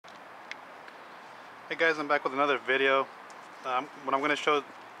Hey guys, I'm back with another video. What I'm going to show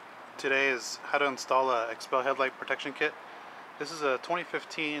today is how to install a X-Pel Headlight Protection Kit. This is a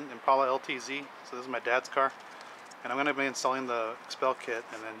 2015 Impala LTZ, so this is my dad's car. And I'm going to be installing the X-Pel kit,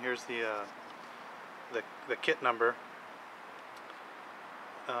 and then here's the kit number.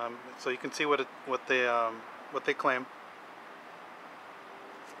 So you can see what they claim.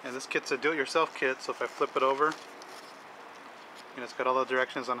 And this kit's a do-it-yourself kit, so if I flip it over, and it's got all the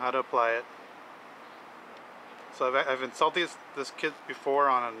directions on how to apply it. So I've installed this kit before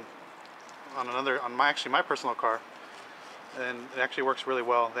on my personal car, and it actually works really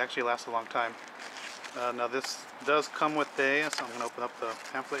well. They actually last a long time. Now this does come with so I'm going to open up the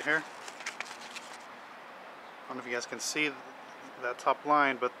pamphlet here. I don't know if you guys can see that top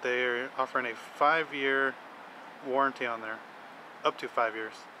line, but they're offering a 5-year warranty on there, up to 5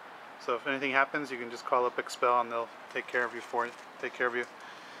 years. So if anything happens, you can just call up X-Pel and they'll take care of you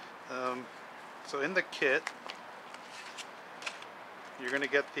So in the kit, you're going to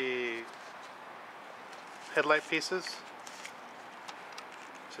get the headlight pieces.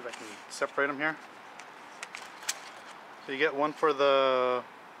 See if I can separate them here. So you get one for the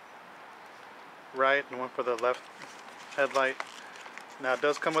right and one for the left headlight. Now it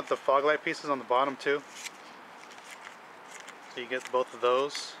does come with the fog light pieces on the bottom too. So you get both of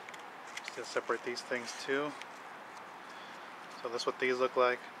those. Just to separate these things too. So that's what these look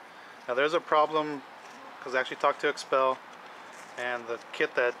like. Now there's a problem because I actually talked to X-Pel, and the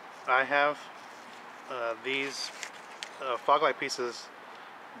kit that I have, these fog light pieces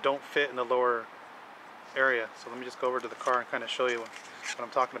don't fit in the lower area. So let me just go over to the car and kind of show you what I'm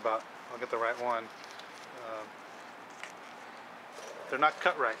talking about. I'll get the right one. They're not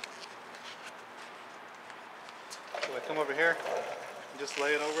cut right. So I come over here and just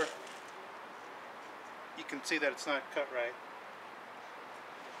lay it over. You can see that it's not cut right.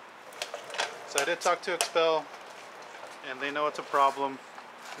 So I did talk to X-Pel, and they know it's a problem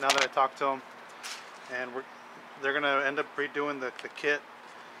now that I talked to them, and they're gonna end up redoing the kit.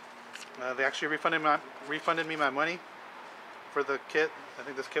 They actually refunded me my money for the kit. I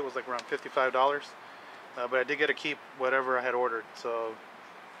think this kit was like around $55, but I did get to keep whatever I had ordered. So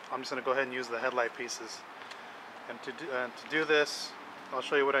I'm just gonna go ahead and use the headlight pieces. And to do this, I'll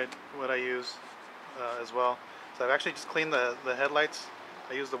show you what I use as well. So I've actually just cleaned the headlights.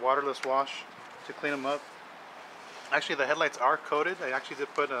 I used the waterless wash to clean them up. Actually, the headlights are coated. I actually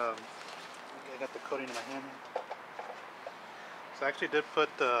did put I got the coating in my hand. So I actually did put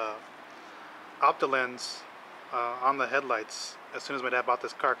Opti-Lens on the headlights as soon as my dad bought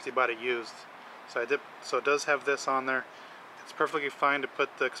this car, because he bought it used. So I did. So it does have this on there. It's perfectly fine to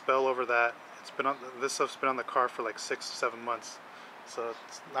put the X-Pel over that. This stuff's been on the car for like 6-7 months, so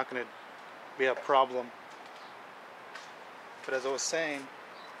it's not going to be a problem. But as I was saying,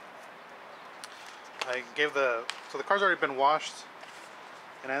 so the car's already been washed,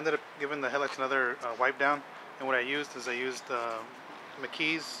 and I ended up giving the headlights another wipe down. And what I used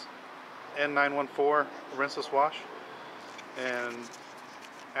McKee's N914 rinseless wash, and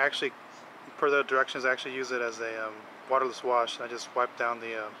I actually, per the directions, I actually use it as a waterless wash. I just wipe down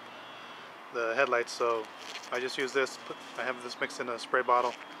the headlights. So I just use this. I have this mixed in a spray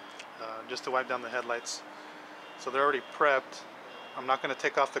bottle just to wipe down the headlights. So they're already prepped. I'm not going to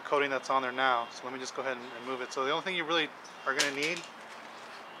take off the coating that's on there now, so let me just go ahead and move it. So the only thing you really are going to need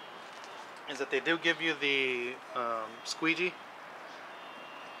is that they do give you the squeegee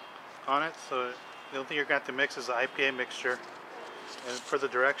on it. So the only thing you're going to have to mix is the IPA mixture, and for the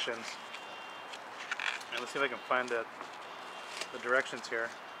directions. And let's see if I can find the directions here.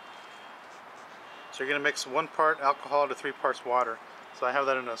 So you're going to mix 1 part alcohol to 3 parts water. So I have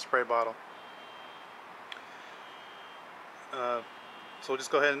that in a spray bottle. So we'll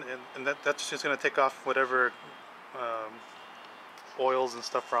just go ahead and that's just going to take off whatever oils and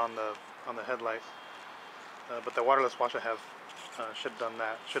stuff are on the headlight. But the waterless wash I have should have done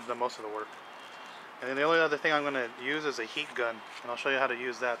that. Should have done most of the work. And then the only other thing I'm going to use is a heat gun, and I'll show you how to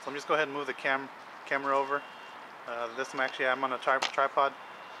use that. So let me just go ahead and move the camera over. This time actually I'm on a tripod.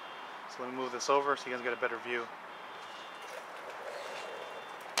 So let me move this over so you guys get a better view.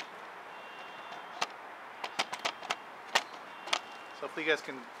 So hopefully you guys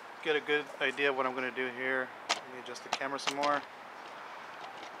can get a good idea of what I'm going to do here. Let me adjust the camera some more.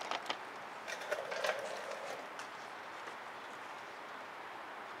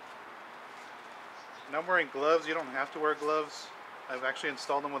 Now I'm wearing gloves. You don't have to wear gloves. I've actually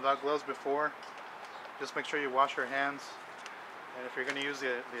installed them without gloves before. Just make sure you wash your hands. And if you're going to use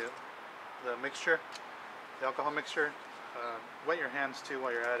the mixture, the alcohol mixture, wet your hands too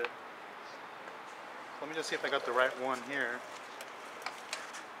while you're at it. Let me just see if I got the right one here.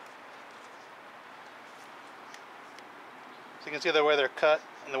 So you can see the way they're cut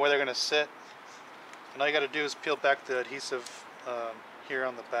and the way they're going to sit. And all you got to do is peel back the adhesive here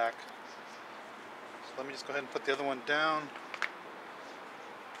on the back. So let me just go ahead and put the other one down.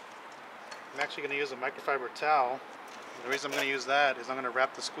 I'm actually going to use a microfiber towel. And the reason I'm going to use that is I'm going to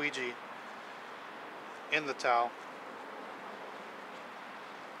wrap the squeegee in the towel,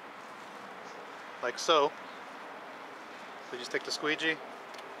 like so. So just take the squeegee,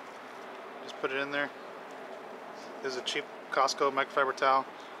 just put it in there. This is a cheap Costco microfiber towel,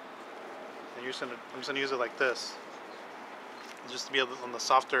 and I'm just going to use it like this, just to be on the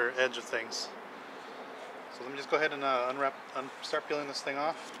softer edge of things. So let me just go ahead and start peeling this thing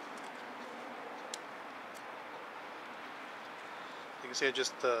off. You can see it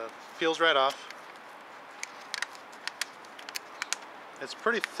just peels right off. It's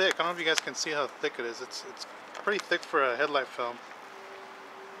pretty thick. I don't know if you guys can see how thick it is. It's pretty thick for a headlight film.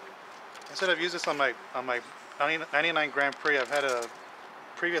 I said I've used this on my 99 Grand Prix. I've had a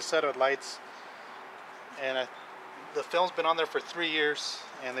previous set of lights, and the film's been on there for 3 years,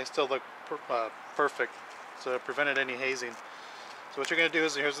 and they still look perfect. So it prevented any hazing. So what you're going to do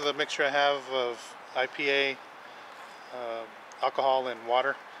is, here's the mixture I have of IPA, alcohol, and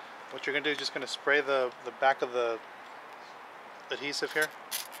water. What you're going to do is just going to spray the back of the adhesive here.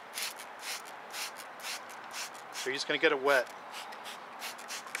 So you're just going to get it wet,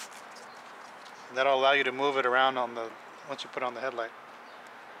 and that'll allow you to move it around once you put on the headlight.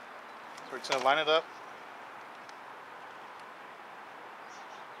 So we're just going to line it up.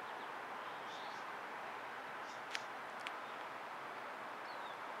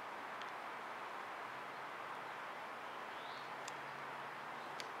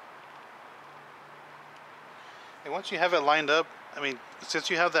 And once you have it lined up, I mean, since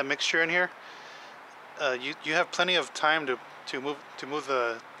you have that mixture in here, you have plenty of time to move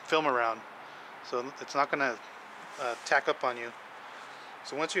the film around, so it's not going to tack up on you.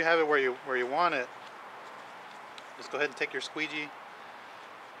 So once you have it where you want it, just go ahead and take your squeegee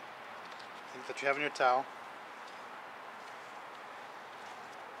that you have in your towel.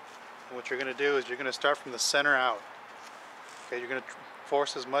 And what you're going to do is you're going to start from the center out. Okay, you're going to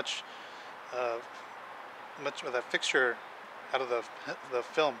force as much of that fixture out of the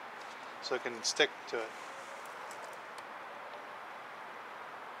film so it can stick to it.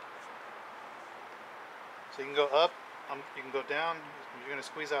 So you can go up, you can go down. You're going to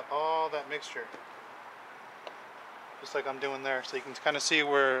squeeze out all that mixture, just like I'm doing there. So you can kind of see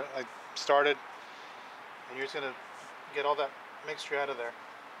where I started, and you're just going to get all that mixture out of there.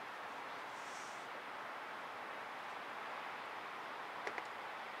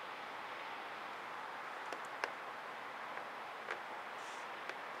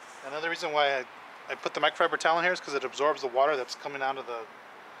 Another reason why I put the microfiber towel in here is because it absorbs the water that's coming out of the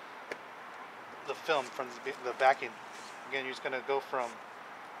film from the backing. Again, you're just going to go from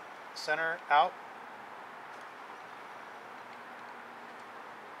center out.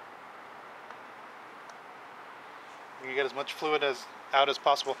 You get as much fluid out as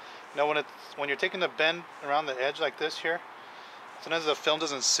possible. Now when you're taking the bend around the edge like this here, sometimes the film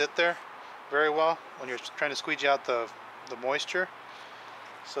doesn't sit there very well when you're trying to squeegee out the moisture.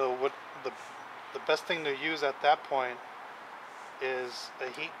 So what the best thing to use at that point is a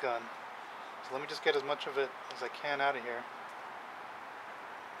heat gun. So let me just get as much of it as I can out of here.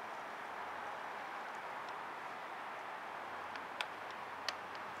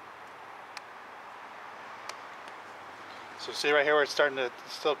 So see right here where it's starting to,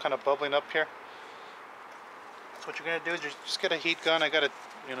 it's still kind of bubbling up here. So what you're going to do is just get a heat gun. I got a,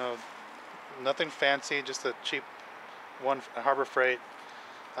 nothing fancy, just a cheap one, a Harbor Freight.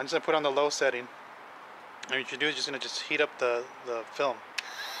 I'm just going to put on the low setting. And what you do is just going to heat up the film.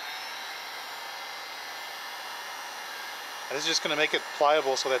 And this is just going to make it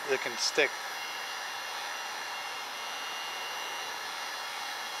pliable so that it can stick.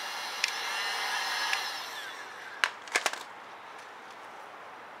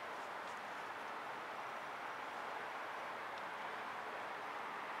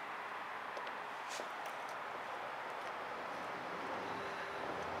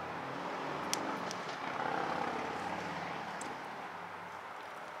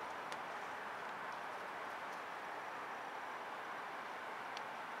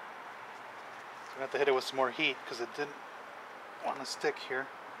 I have to hit it with some more heat because it didn't want to stick here,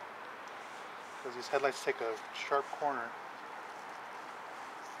 because these headlights take a sharp corner.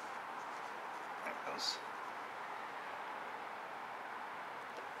 There it goes.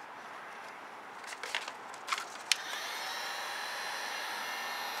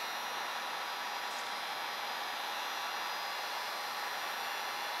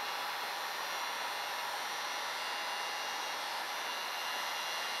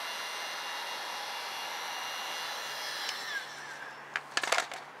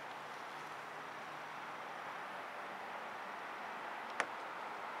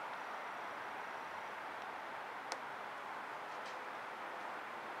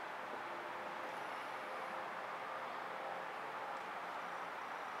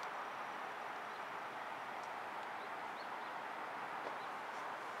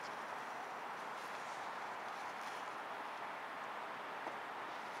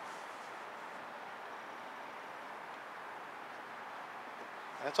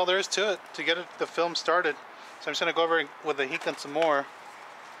 That's all there is to it to get the film started. So I'm just going to go over with the heat gun some more,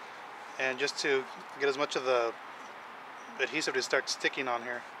 and just to get as much of the adhesive to start sticking on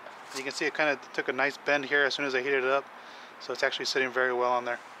here. You can see it kind of took a nice bend here as soon as I heated it up, so it's actually sitting very well on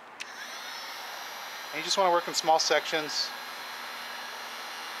there. And you just want to work in small sections.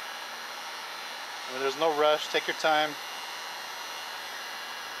 I mean, there's no rush, take your time.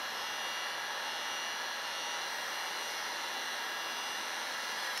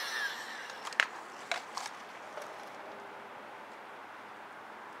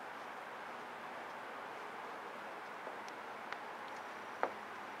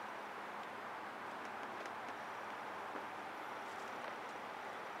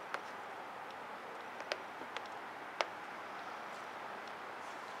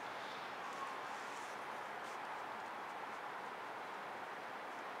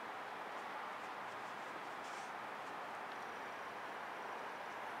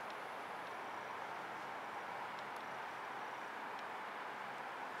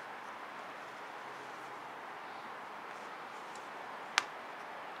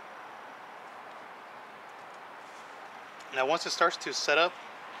 Now once it starts to set up,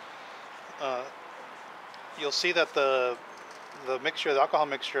 you'll see that the mixture, the alcohol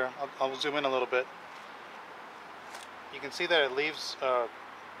mixture, I'll zoom in a little bit. You can see that it leaves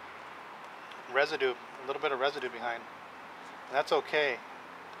residue, a little bit of residue behind. And that's okay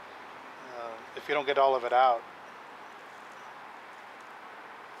if you don't get all of it out.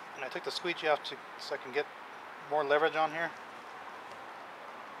 And I took the squeegee off so I can get more leverage on here.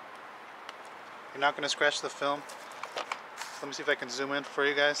 You're not going to scratch the film. Let me see if I can zoom in for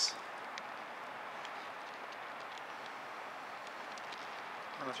you guys.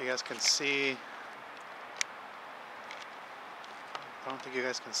 I don't know if you guys can see. I don't think you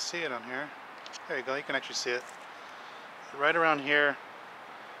guys can see it on here. There you go, you can actually see it. Right around here,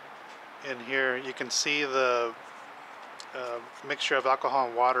 in here, you can see the mixture of alcohol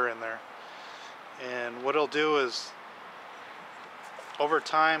and water in there. And what it'll do is, over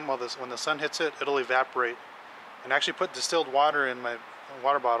time, when the sun hits it, it'll evaporate. And actually put distilled water in my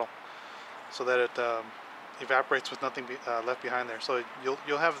water bottle so that it evaporates with nothing left behind there. So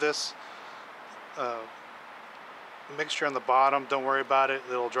you'll have this mixture on the bottom. Don't worry about it.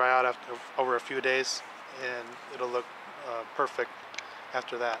 It'll dry out over a few days, and it'll look perfect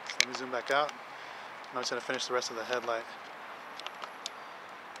after that. So let me zoom back out. I'm just going to finish the rest of the headlight.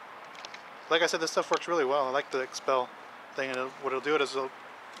 Like I said, this stuff works really well. I like the X-Pel thing, and what it'll do is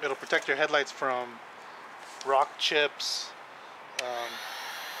it'll protect your headlights from rock chips.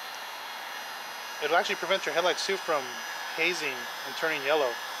 It'll actually prevent your headlights too from hazing and turning yellow.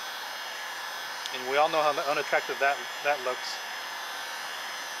 And we all know how unattractive that looks.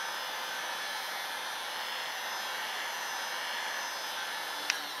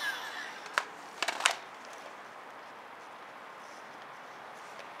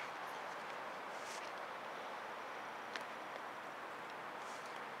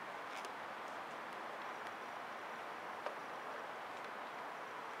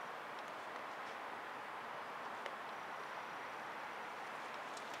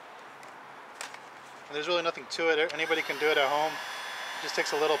 And there's really nothing to it. Anybody can do it at home. It just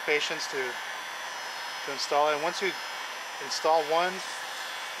takes a little patience to install it. And once you install one,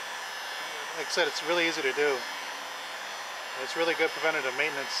 like I said, it's really easy to do. It's really good preventative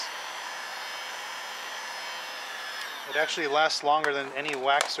maintenance. It actually lasts longer than any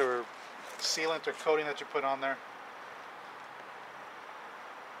wax or sealant or coating that you put on there.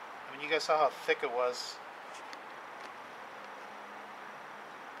 I mean, you guys saw how thick it was.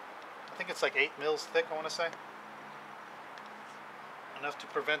 I think it's like 8 mils thick, I want to say. Enough to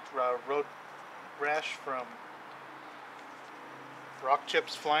prevent road rash from rock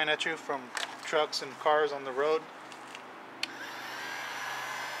chips flying at you from trucks and cars on the road.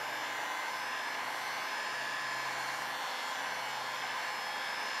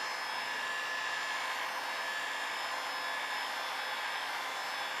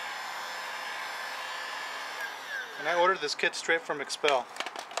 And I ordered this kit straight from X-Pel.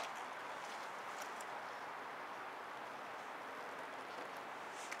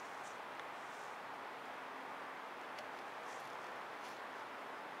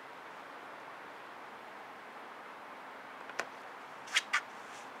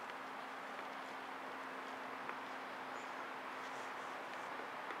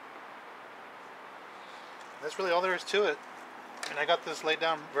 That's really all there is to it. And I got this laid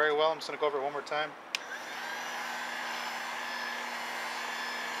down very well. I'm just going to go over it one more time.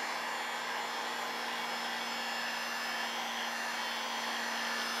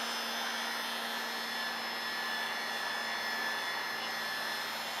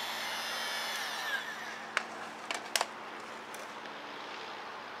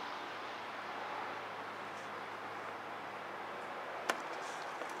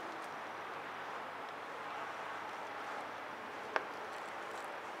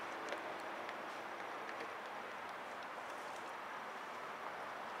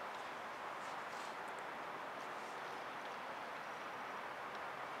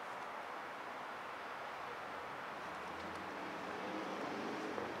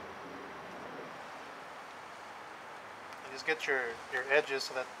 just get your edges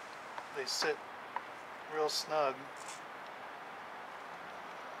so that they sit real snug,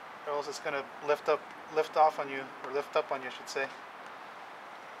 or else it's gonna lift off on you, or lift up on you, I should say, and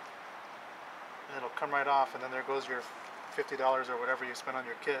it'll come right off, and then there goes your $50 or whatever you spent on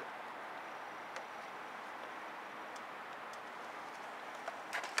your kit.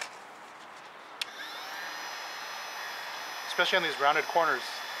 Especially on these rounded corners.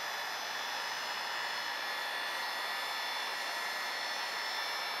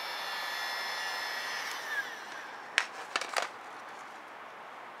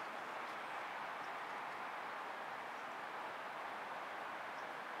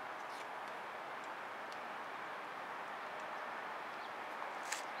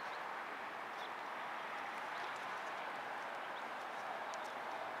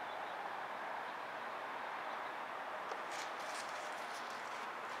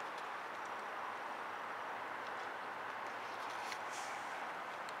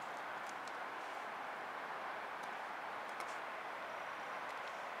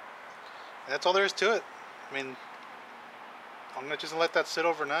 That's all there is to it. I mean, I'm not just gonna let that sit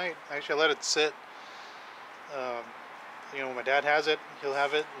overnight. Actually, I let it sit. You know, when my dad has it, he'll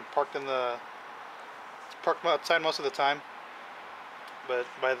have it parked in the, it's parked outside most of the time. But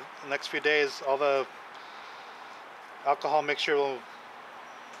by the next few days, all the alcohol mixture will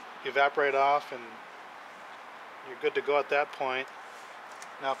evaporate off, and you're good to go at that point.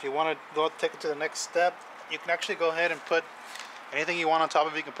 Now, if you want to go take it to the next step, you can actually go ahead and put anything you want on top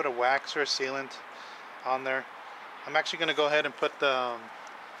of it. You can put a wax or a sealant on there. I'm actually going to go ahead and put the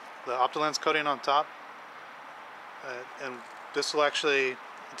Opti-Lens coating on top, and this will actually,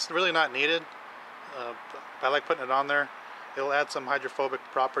 it's really not needed. I like putting it on there. It'll add some hydrophobic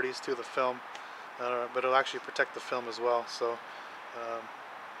properties to the film, but it'll actually protect the film as well. So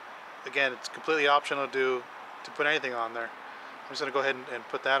again, it's completely optional to put anything on there. I'm just going to go ahead and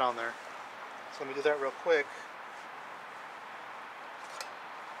put that on there. So let me do that real quick.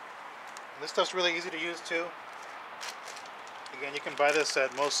 This stuff's really easy to use too. Again, you can buy this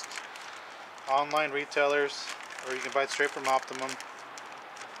at most online retailers, or you can buy it straight from Optimum.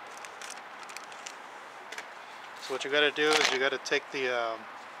 So what you got to do is you got to take the,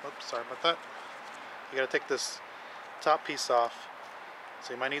 oops, sorry about that. You got to take this top piece off.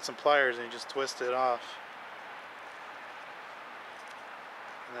 So you might need some pliers, and you just twist it off.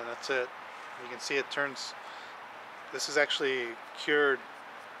 And then that's it. You can see it turns, this is actually cured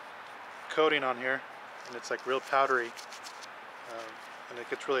coating on here, and it's like real powdery, and it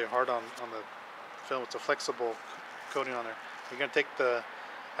gets really hard on the film. It's a flexible coating on there. You're going to take the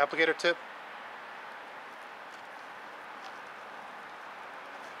applicator tip,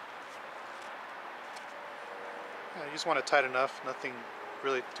 you just want it tight enough, nothing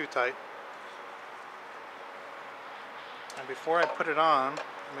really too tight. And before I put it on,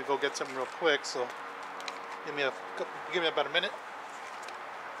 let me go get something real quick. So give me about a minute.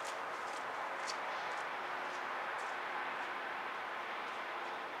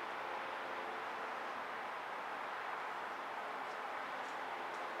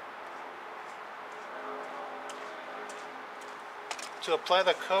 To apply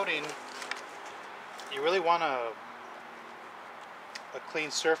the coating, you really want a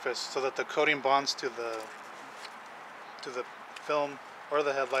clean surface so that the coating bonds to the film or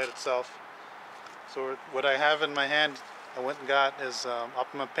the headlight itself. So what I have in my hand, I went and got, is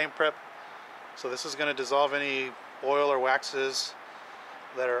Optimum Paint Prep. So this is going to dissolve any oil or waxes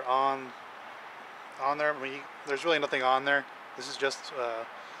that are on there. I mean, there's really nothing on there. This is just a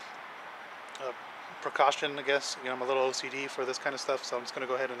precaution, I guess. You know, I'm a little OCD for this kind of stuff, so I'm just going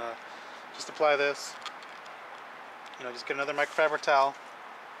to go ahead and just apply this. You know, just get another microfiber towel.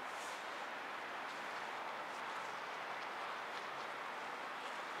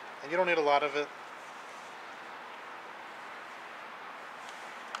 And you don't need a lot of it.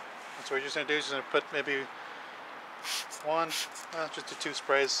 And so what you're just going to do is you're going to put maybe just 2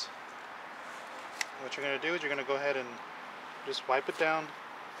 sprays. And what you're going to do is you're going to go ahead and just wipe it down.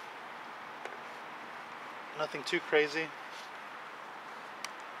 Nothing too crazy.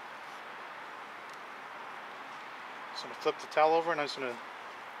 Just going to flip the towel over, and I'm just going to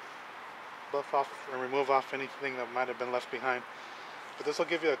buff off or remove off anything that might have been left behind. But this will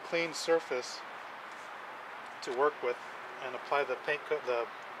give you a clean surface to work with and apply the the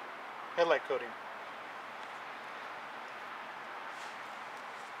headlight coating.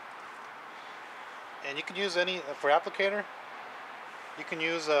 And you can use any, for applicator, you can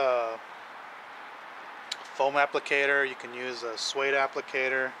use a foam applicator, you can use a suede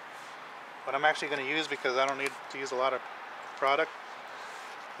applicator. What I'm actually going to use, because I don't need to use a lot of product,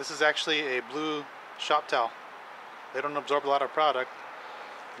 this is actually a blue shop towel. They don't absorb a lot of product.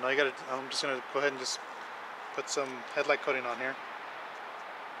 Now you gotta, I'm just gonna go ahead and just put some headlight coating on here.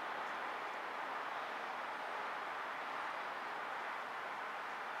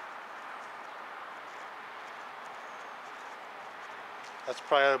 That's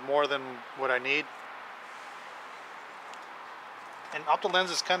probably more than what I need. And Opti-Lens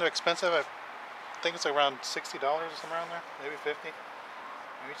is kind of expensive. I think it's around $60 or somewhere around there, maybe 50.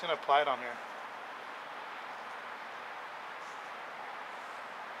 I'm just gonna apply it on here.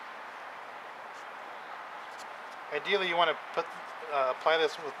 Ideally, you want to apply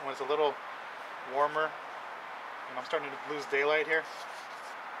this when it's a little warmer. And I'm starting to lose daylight here.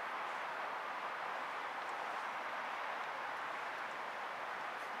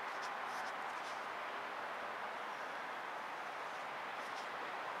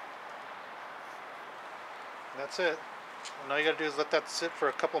 And that's it. And all you gotta do is let that sit for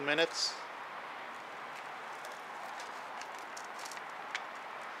a couple minutes.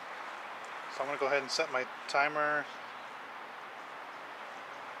 So I'm gonna go ahead and set my timer.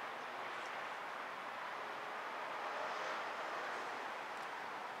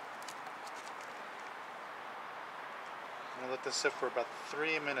 I'm gonna let this sit for about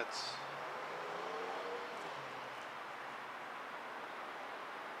 3 minutes.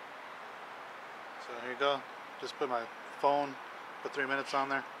 So here you go. Just put my phone, put 3 minutes on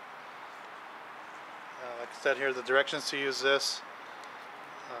there. Like I said here, the directions to use this.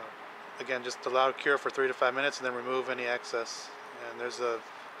 Again, just allow it to cure for 3 to 5 minutes and then remove any excess. And there's a,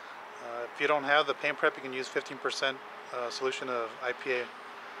 if you don't have the paint prep, you can use 15% solution of IPA.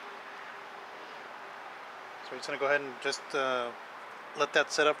 So we're just going to go ahead and just let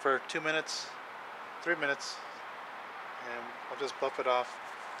that sit up for 2 minutes, 3 minutes, and I'll just buff it off.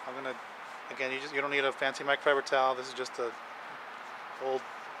 I'm going to, again, you don't need a fancy microfiber towel. This is just a old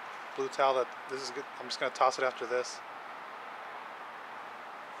blue towel that this is good. I'm just going to toss it after this.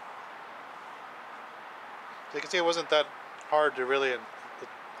 So you can see it wasn't that hard to really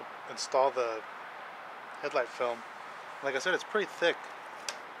install the headlight film. Like I said, it's pretty thick.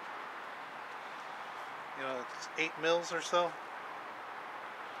 You know, it's 8 mils or so.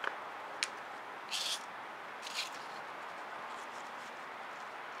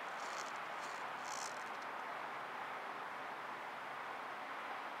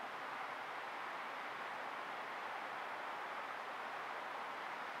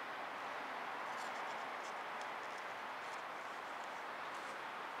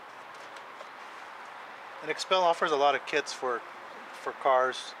 And X-Pel offers a lot of kits for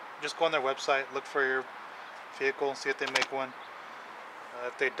cars. Just go on their website, look for your vehicle, see if they make one.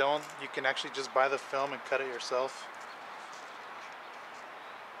 If they don't, you can actually just buy the film and cut it yourself.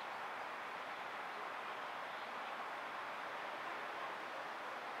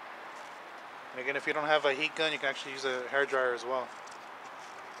 And again, if you don't have a heat gun, you can actually use a hairdryer as well.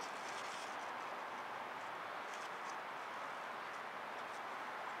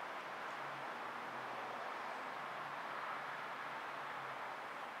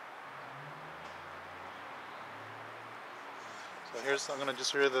 So here's, I'm going to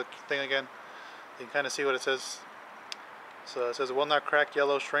just read the thing again. You can kind of see what it says. So it says, it will not crack,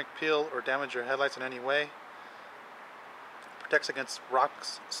 yellow, shrink, peel, or damage your headlights in any way. Protects against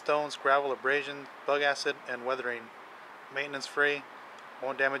rocks, stones, gravel, abrasion, bug acid, and weathering. Maintenance free.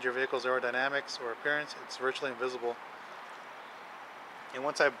 Won't damage your vehicle's aerodynamics or appearance. It's virtually invisible. And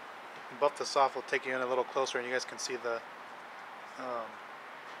once I buff this off, I'll take you in a little closer and you guys can see the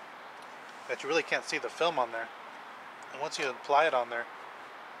that you really can't see the film on there. And once you apply it on there,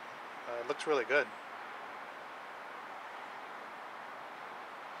 it looks really good.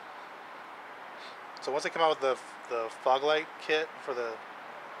 So once I come out with the fog light kit for the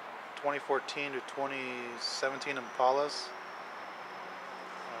 2014 to 2017 Impalas,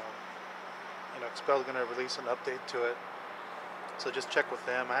 you know, X-Pel is going to release an update to it. So just check with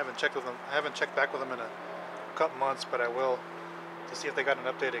them. I haven't checked with them. I haven't checked back with them in a couple months, but I will to see if they got an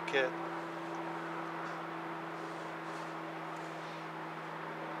updated kit.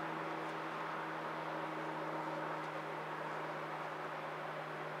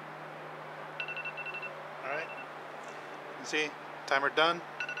 Alright, you can see, timer done.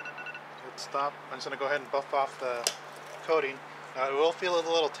 Hit stop. I'm just going to go ahead and buff off the coating. Now it will feel a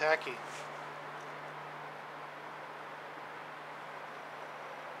little tacky.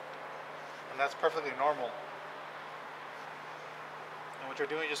 And that's perfectly normal. And what you're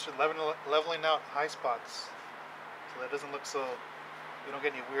doing is just leveling out high spots. So that doesn't look so, you don't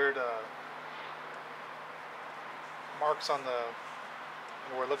get any weird marks on the,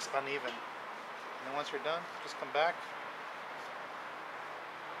 where it looks uneven. And then once you're done, just come back.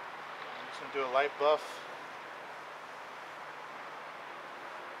 I'm just going to do a light buff.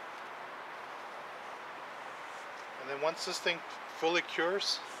 then once this thing fully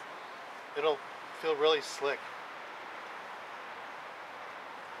cures, it'll feel really slick.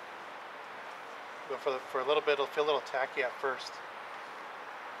 But for a little bit, it'll feel a little tacky at first.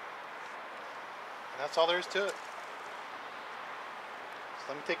 And that's all there is to it. So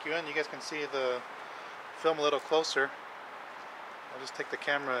let me take you in. You guys can see the film a little closer. I'll just take the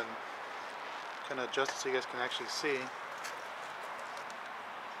camera and kind of adjust it so you guys can actually see.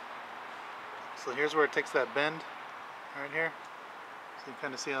 So here's where it takes that bend right here. So you can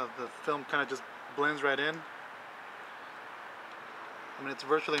kind of see how the film kind of just blends right in. I mean, it's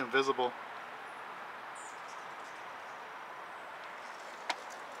virtually invisible.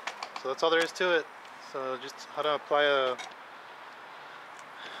 So that's all there is to it. So just how to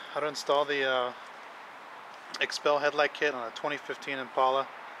install the X-Pel Headlight Kit on a 2015 Impala.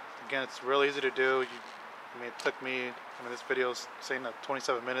 Again, it's real easy to do. I mean, it took me, this video is saying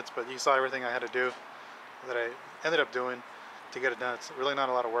 27 minutes, but you saw everything I had to do that I ended up doing to get it done. It's really not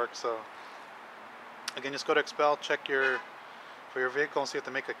a lot of work. So again, just go to X-Pel, check for your vehicle and see if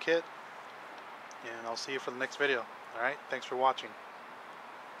they make a kit, and I'll see you for the next video. Alright, thanks for watching.